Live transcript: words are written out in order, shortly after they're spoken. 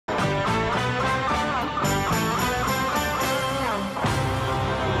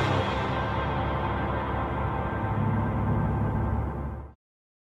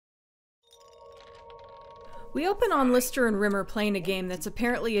We open on Lister and Rimmer playing a game that's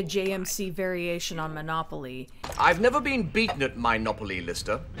apparently a JMC variation on Monopoly. I've never been beaten at Monopoly,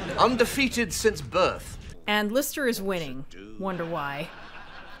 Lister. Undefeated since birth. And Lister is winning. Wonder why.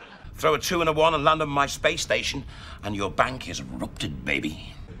 Throw a 2 and a 1 and land on my space station, and your bank is erupted,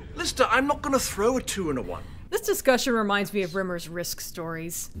 baby. Lister, I'm not going to throw a 2 and a 1. This discussion reminds me of Rimmer's Risk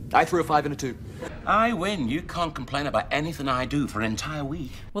stories. I threw a 5 and a 2. I win. You can't complain about anything I do for an entire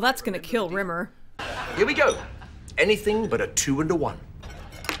week. Well, that's gonna kill Rimmer. Here we go. Anything but a 2 and a 1.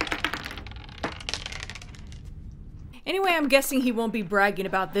 Anyway, I'm guessing he won't be bragging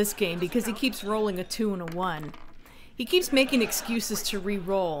about this game because he keeps rolling a 2 and a 1. He keeps making excuses to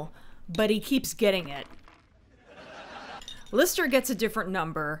re-roll, but he keeps getting it. Lister gets a different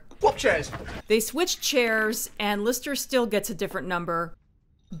number. Swap chairs. They switch chairs, and Lister still gets a different number,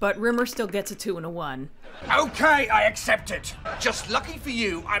 but Rimmer still gets a 2 and a 1. Okay, I accept it. Just lucky for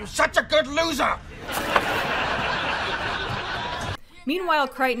you, I'm such a good loser. Meanwhile,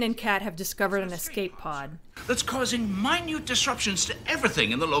 Crichton and Kat have discovered an escape pod. That's causing minute disruptions to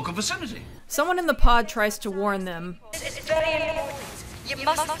everything in the local vicinity. Someone in the pod tries to warn them. It's very important. You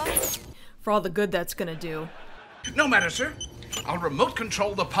must... For all the good that's gonna do. No matter, sir. I'll remote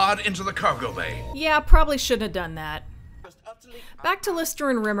control the pod into the cargo bay. Yeah, probably shouldn't have done that. Back to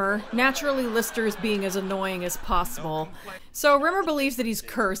Lister and Rimmer. Naturally, Lister is being as annoying as possible. So Rimmer believes that he's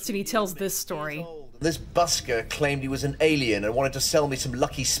cursed, and he tells this story. This busker claimed he was an alien and wanted to sell me some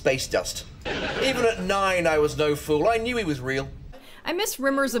lucky space dust. Even at 9, I was no fool. I knew he was real. I miss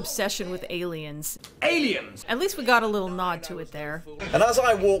Rimmer's obsession with aliens. aliens. At least we got a little nod to it there. And as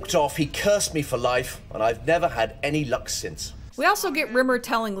I walked off, he cursed me for life, and I've never had any luck since. We also get Rimmer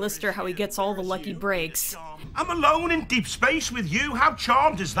telling Lister how he gets all the lucky breaks. I'm alone in deep space with you. How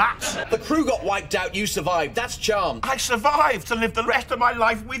charmed is that? The crew got wiped out, you survived. That's charmed. I survived to live the rest of my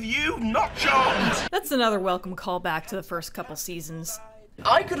life with you, not charmed. That's another welcome callback to the first couple seasons.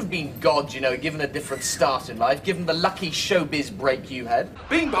 I could have been God, you know, given a different start in life, given the lucky showbiz break you had.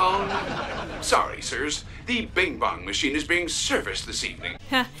 Bing bong. Sorry, sirs. The bing bong machine is being serviced this evening.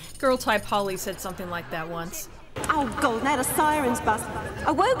 Heh, girl type Holly said something like that once. Oh God, now the sirens bust.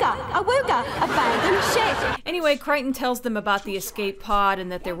 Awooga, abandoned ship. Anyway, Crichton tells them about the escape pod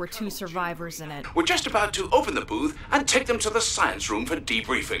and that there were 2 survivors in it. We're just about to open the booth and take them to the science room for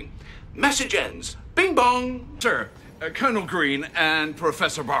debriefing. Message ends. Bing bong. Sir, Colonel Green and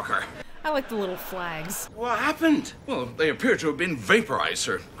Professor Barker. I like the little flags. What happened? Well, they appear to have been vaporized,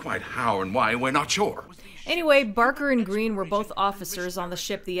 sir. Quite how and why, we're not sure. Anyway, Barker and Green were both officers on the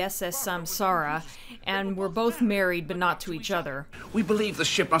ship the SS Samsara, and were both married but not to each other. We believe the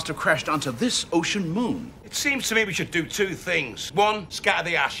ship must have crashed onto this ocean moon. It seems to me we should do 2 things. 1, scatter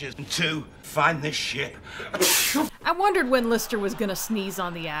the ashes, and 2, find this ship. I wondered when Lister was gonna sneeze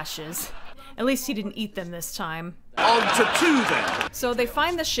on the ashes. At least he didn't eat them this time. On to 2 then. So they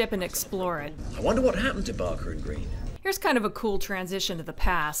find the ship and explore it. I wonder what happened to Barker and Green. Here's kind of a cool transition to the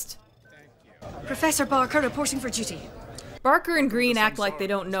past. Professor Barker reporting for duty. Barker and Green act like they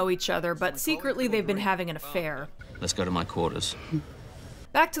don't know each other, but secretly they've been having an affair. Let's go to my quarters.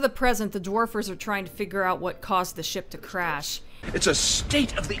 Back to the present, the Dwarfers are trying to figure out what caused the ship to crash. It's a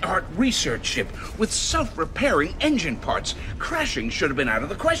state-of-the-art research ship with self-repairing engine parts. Crashing should have been out of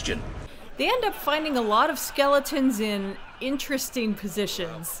the question. They end up finding a lot of skeletons in interesting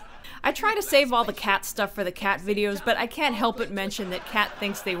positions. I try to save all the cat stuff for the cat videos, but I can't help but mention that Cat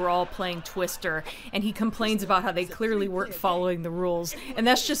thinks they were all playing Twister, and he complains about how they clearly weren't following the rules, and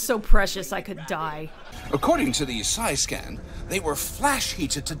that's just so precious I could die. According to the PSI scan, they were flash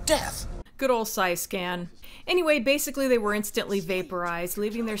heated to death. Good old scan. Anyway, basically they were instantly vaporized,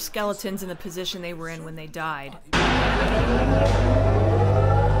 leaving their skeletons in the position they were in when they died.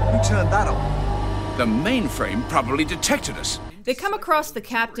 Who turned that on? The mainframe probably detected us. They come across the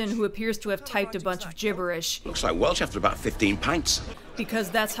captain, who appears to have typed a bunch of gibberish. Looks like Welsh after about 15 pints.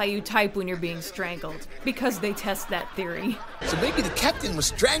 Because that's how you type when you're being strangled. Because they test that theory. So maybe the captain was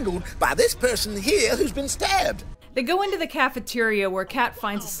strangled by this person here who's been stabbed. They go into the cafeteria where Cat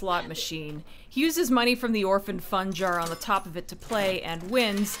finds a slot machine. He uses money from the orphan fund jar on the top of it to play and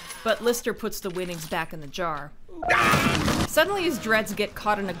wins, but Lister puts the winnings back in the jar. Suddenly his dreads get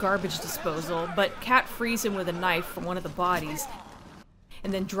caught in a garbage disposal, but Cat frees him with a knife from one of the bodies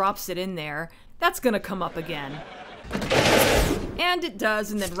and then drops it in there. That's gonna come up again. And it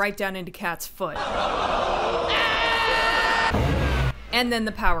does, and then right down into Cat's foot. And then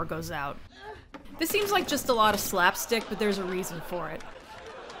the power goes out. This seems like just a lot of slapstick, but there's a reason for it.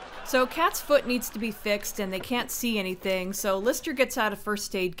 So Cat's foot needs to be fixed, and they can't see anything, so Lister gets out a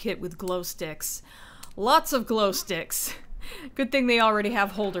first aid kit with glow sticks. Lots of glow sticks. Good thing they already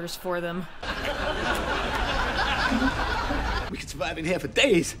have holders for them. surviving here for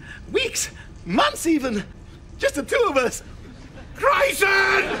days, weeks, months even. Just the two of us.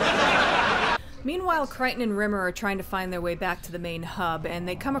 Crichton! Meanwhile, Crichton and Rimmer are trying to find their way back to the main hub, and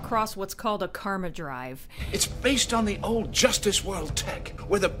they come across what's called a karma drive. It's based on the old Justice World tech,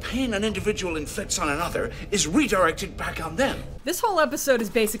 where the pain an individual inflicts on another is redirected back on them. This whole episode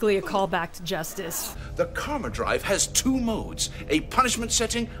is basically a callback to Justice. The karma drive has two modes, a punishment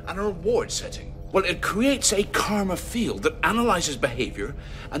setting and a reward setting. Well, it creates a karma field that analyzes behavior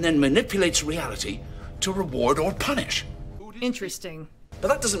and then manipulates reality to reward or punish. Interesting. But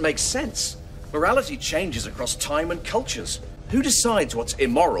that doesn't make sense. Morality changes across time and cultures. Who decides what's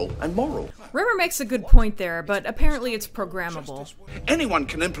immoral and moral? Rimmer makes a good point there, but apparently it's programmable. Anyone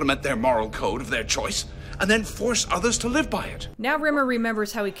can implement their moral code of their choice and then force others to live by it. Now Rimmer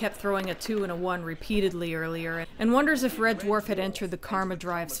remembers how he kept throwing a 2 and a 1 repeatedly earlier, and wonders if Red Dwarf had entered the karma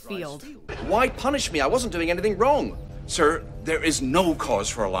drive's field. Why punish me? I wasn't doing anything wrong. Sir, there is no cause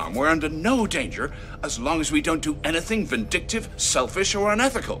for alarm. We're under no danger as long as we don't do anything vindictive, selfish, or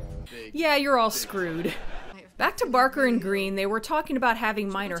unethical. Yeah, you're all screwed. Back to Barker and Green, they were talking about having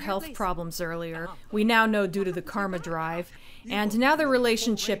minor health problems earlier. We now know due to the karma drive, and now their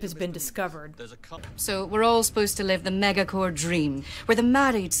relationship has been discovered. So we're all supposed to live the megacore dream, where the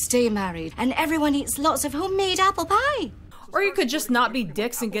married stay married, and everyone eats lots of homemade apple pie. Or you could just not be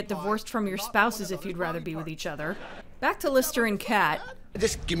dicks and get divorced from your spouses if you'd rather be with each other. Back to Lister and Kat.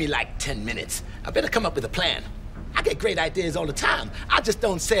 Just give me like 10 minutes. I better come up with a plan. I get great ideas all the time. I just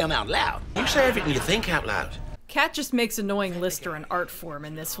don't say them out loud. You say everything you think out loud. Kat just makes annoying Lister an art form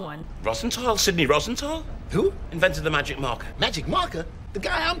in this one. Rosenthal, Sidney Rosenthal? Who? Invented the magic marker. Magic marker? The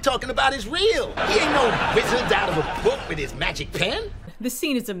guy I'm talking about is real. He ain't no wizard out of a book with his magic pen. This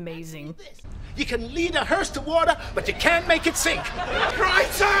scene is amazing. You can lead a hearse to water, but you can't make it sink.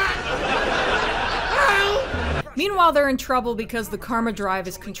 Meanwhile, they're in trouble because the karma drive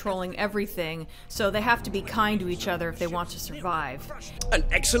is controlling everything, so they have to be kind to each other if they want to survive. An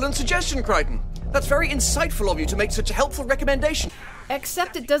excellent suggestion, Crichton. That's very insightful of you to make such a helpful recommendation.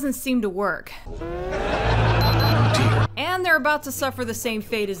 Except it doesn't seem to work. And they're about to suffer the same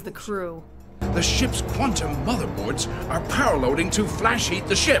fate as the crew. The ship's quantum motherboards are power loading to flash heat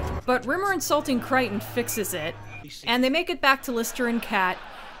the ship. But Rimmer insulting Crichton fixes it, and they make it back to Lister and Kat,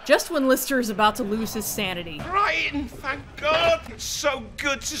 just when Lister is about to lose his sanity. Crichton, thank God! It's so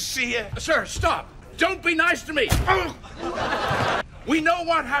good to see you. Sir, stop! Don't be nice to me! Oh. We know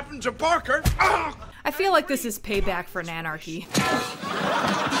what happened to Barker! Oh. I feel like this is payback for an anarchy.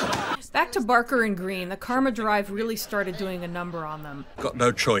 Back to Barker and Green, the karma drive really started doing a number on them. Got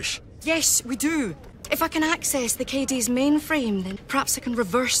no choice. Yes, we do. If I can access the KD's mainframe, then perhaps I can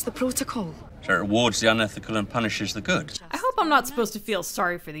reverse the protocol. So it rewards the unethical and punishes the good. I hope I'm not supposed to feel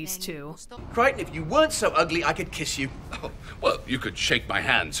sorry for these two. Crichton, if you weren't so ugly, I could kiss you. Oh, well, you could shake my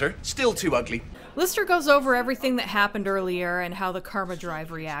hand, sir. Still too ugly. Lister goes over everything that happened earlier and how the karma drive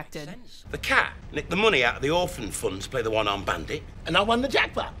reacted. The cat nicked the money out of the orphan fund to play the one-armed bandit. And I won the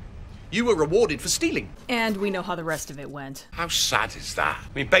jackpot. You were rewarded for stealing. And we know how the rest of it went. How sad is that?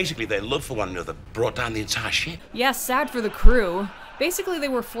 I mean, basically, their love for one another brought down the entire ship. Yes, sad for the crew. Basically, they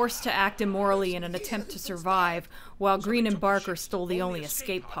were forced to act immorally in an attempt to survive, while Green and Barker stole the only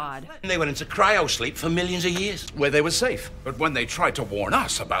escape pod. And they went into cryo-sleep for millions of years. Where they were safe. But when they tried to warn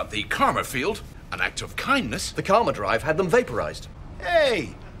us about the karma field, an act of kindness, The karma drive had them vaporized.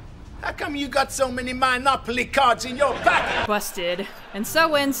 Hey, how come you got so many Monopoly cards in your pocket? Busted. And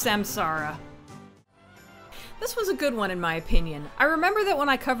so ends Samsara. This was a good one in my opinion. I remember that when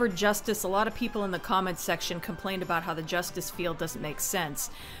I covered Justice, a lot of people in the comments section complained about how the Justice field doesn't make sense.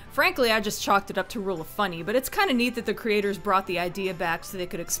 Frankly, I just chalked it up to rule of funny, but it's kind of neat that the creators brought the idea back so they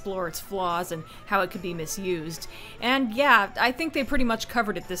could explore its flaws and how it could be misused. And yeah, I think they pretty much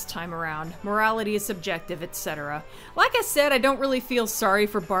covered it this time around. Morality is subjective, etc. Like I said, I don't really feel sorry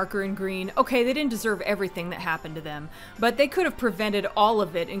for Barker and Green. Okay, they didn't deserve everything that happened to them, but they could have prevented all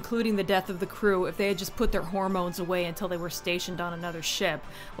of it, including the death of the crew, if they had just put their hormones away until they were stationed on another ship,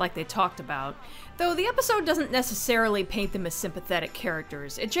 like they talked about. Though the episode doesn't necessarily paint them as sympathetic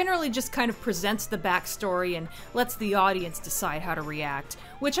characters, it generally just kind of presents the backstory and lets the audience decide how to react,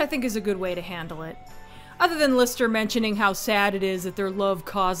 which I think is a good way to handle it. Other than Lister mentioning how sad it is that their love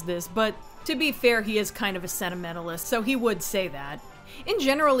caused this, but to be fair, he is kind of a sentimentalist, so he would say that. In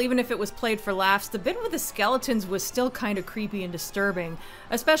general, even if it was played for laughs, the bit with the skeletons was still kind of creepy and disturbing,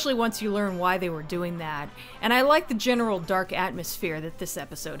 especially once you learn why they were doing that. And I like the general dark atmosphere that this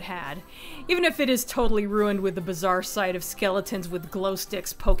episode had, even if it is totally ruined with the bizarre sight of skeletons with glow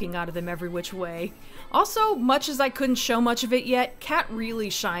sticks poking out of them every which way. Also, much as I couldn't show much of it yet, Kat really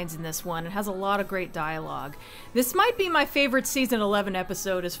shines in this one and has a lot of great dialogue. This might be my favorite season 11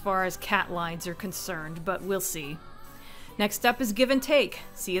 episode as far as Kat lines are concerned, but we'll see. Next up is Give and Take.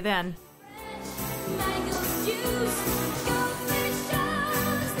 See you then.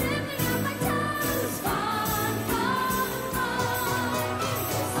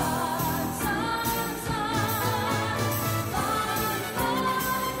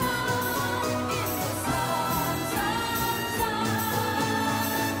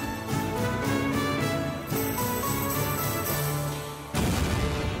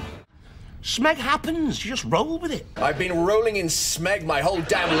 Smeg happens. You just roll with it. I've been rolling in smeg my whole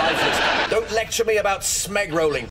damn life. Don't lecture me about smeg rolling.